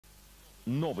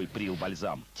Новый Pril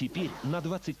бальзам теперь на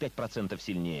 25%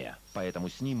 сильнее, поэтому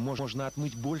с ним можно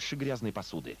отмыть больше грязной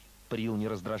посуды. Pril не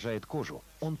раздражает кожу,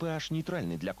 он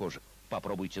pH-нейтральный для кожи.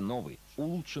 Попробуйте новый,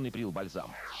 улучшенный Pril бальзам.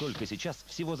 Только сейчас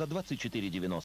всего за 24,90.